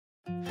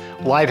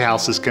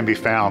Lighthouses can be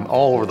found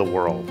all over the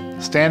world.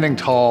 Standing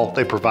tall,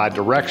 they provide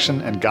direction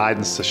and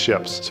guidance to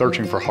ships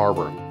searching for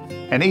harbor.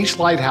 And each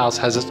lighthouse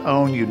has its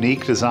own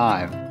unique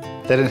design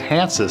that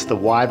enhances the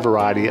wide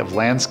variety of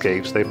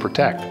landscapes they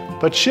protect.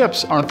 But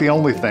ships aren't the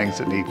only things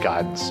that need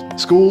guidance.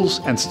 Schools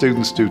and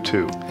students do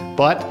too.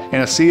 But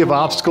in a sea of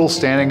obstacles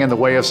standing in the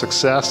way of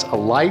success, a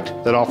light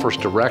that offers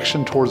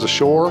direction towards the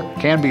shore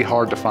can be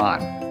hard to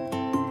find.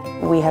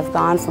 We have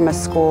gone from a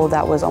school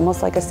that was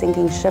almost like a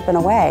sinking ship in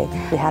a way.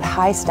 We had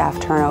high staff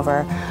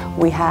turnover.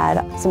 We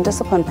had some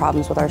discipline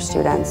problems with our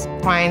students.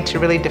 Trying to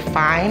really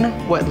define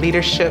what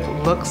leadership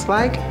looks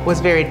like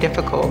was very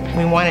difficult.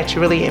 We wanted to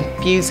really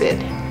infuse it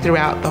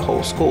throughout the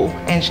whole school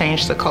and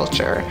change the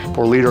culture.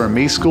 For Leader in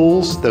Me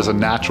schools, there's a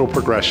natural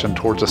progression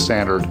towards a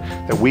standard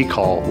that we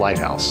call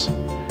Lighthouse.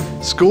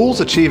 Schools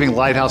achieving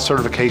Lighthouse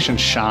certification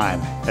shine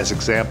as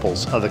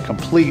examples of the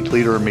complete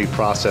Leader in Me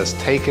process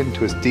taken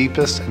to its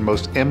deepest and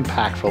most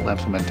impactful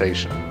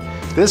implementation.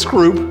 This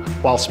group,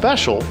 while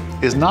special,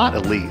 is not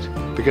elite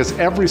because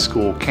every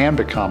school can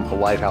become a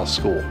Lighthouse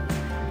school.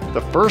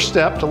 The first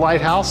step to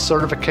Lighthouse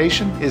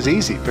certification is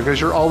easy because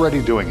you're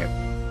already doing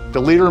it.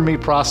 The Leader in Me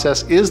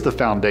process is the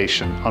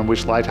foundation on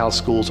which Lighthouse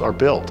schools are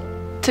built.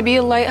 To be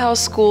a Lighthouse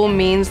school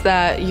means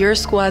that your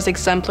school has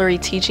exemplary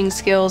teaching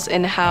skills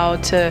in how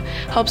to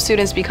help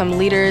students become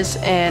leaders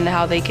and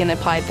how they can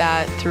apply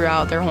that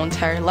throughout their whole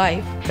entire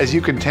life. As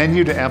you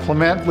continue to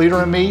implement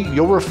Leader in Me,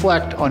 you'll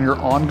reflect on your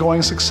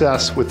ongoing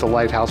success with the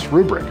Lighthouse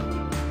rubric.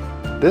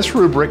 This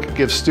rubric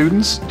gives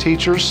students,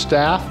 teachers,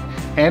 staff,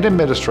 and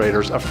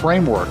administrators a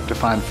framework to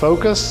find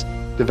focus,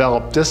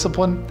 develop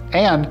discipline,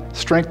 and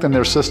strengthen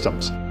their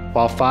systems,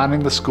 while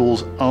finding the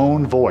school's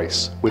own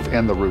voice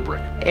within the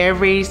rubric.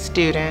 Every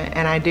student,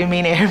 and I do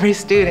mean every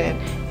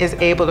student, is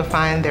able to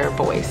find their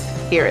voice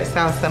here at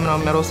South Seminole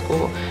Middle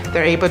School.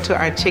 They're able to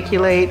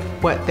articulate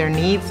what their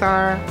needs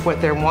are,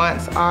 what their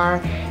wants are.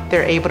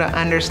 They're able to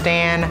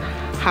understand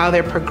how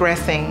they're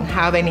progressing,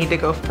 how they need to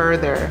go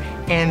further,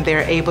 and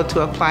they're able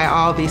to apply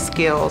all these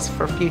skills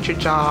for future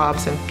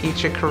jobs and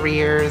future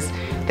careers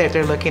that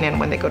they're looking in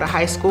when they go to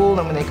high school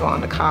and when they go on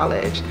to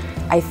college.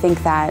 I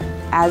think that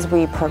as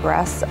we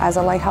progress as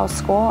a Lighthouse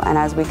school and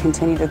as we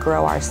continue to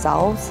grow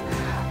ourselves,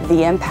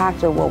 the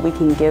impact of what we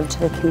can give to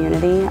the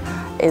community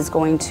is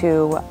going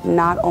to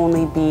not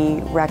only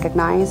be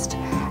recognized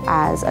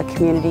as a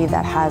community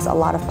that has a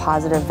lot of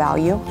positive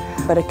value,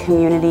 but a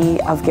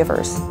community of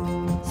givers.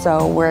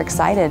 So we're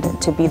excited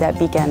to be that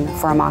beacon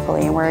for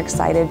Immokalee, and we're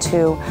excited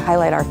to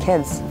highlight our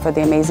kids for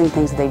the amazing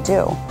things they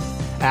do.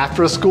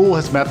 After a school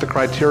has met the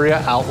criteria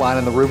outlined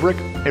in the rubric,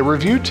 a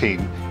review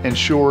team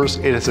ensures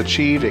it has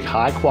achieved a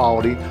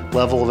high-quality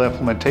level of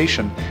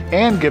implementation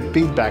and give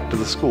feedback to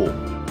the school.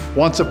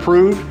 Once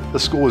approved, the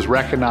school is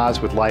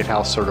recognized with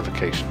Lighthouse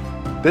certification.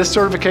 This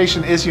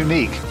certification is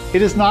unique.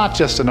 It is not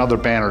just another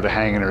banner to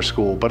hang in your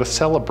school, but a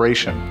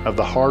celebration of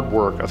the hard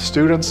work of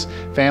students,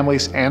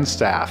 families, and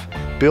staff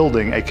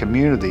building a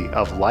community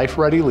of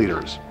life-ready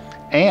leaders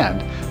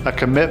and a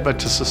commitment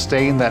to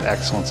sustain that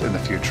excellence in the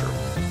future.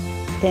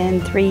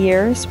 In 3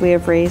 years, we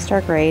have raised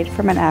our grade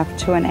from an F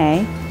to an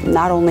A.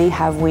 Not only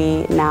have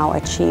we now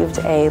achieved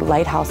a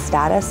Lighthouse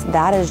status,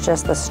 that is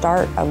just the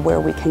start of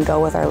where we can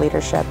go with our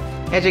leadership.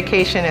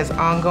 Education is an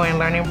ongoing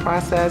learning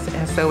process,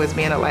 and so is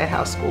being a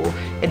Lighthouse school.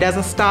 It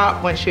doesn't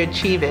stop once you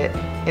achieve it,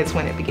 it's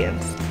when it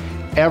begins.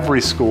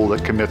 Every school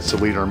that commits to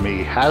Leader in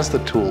Me has the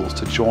tools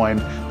to join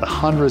the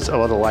hundreds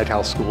of other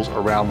Lighthouse schools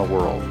around the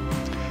world.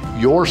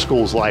 Your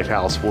school's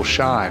Lighthouse will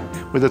shine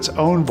with its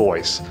own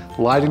voice,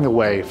 lighting the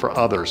way for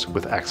others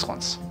with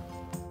excellence.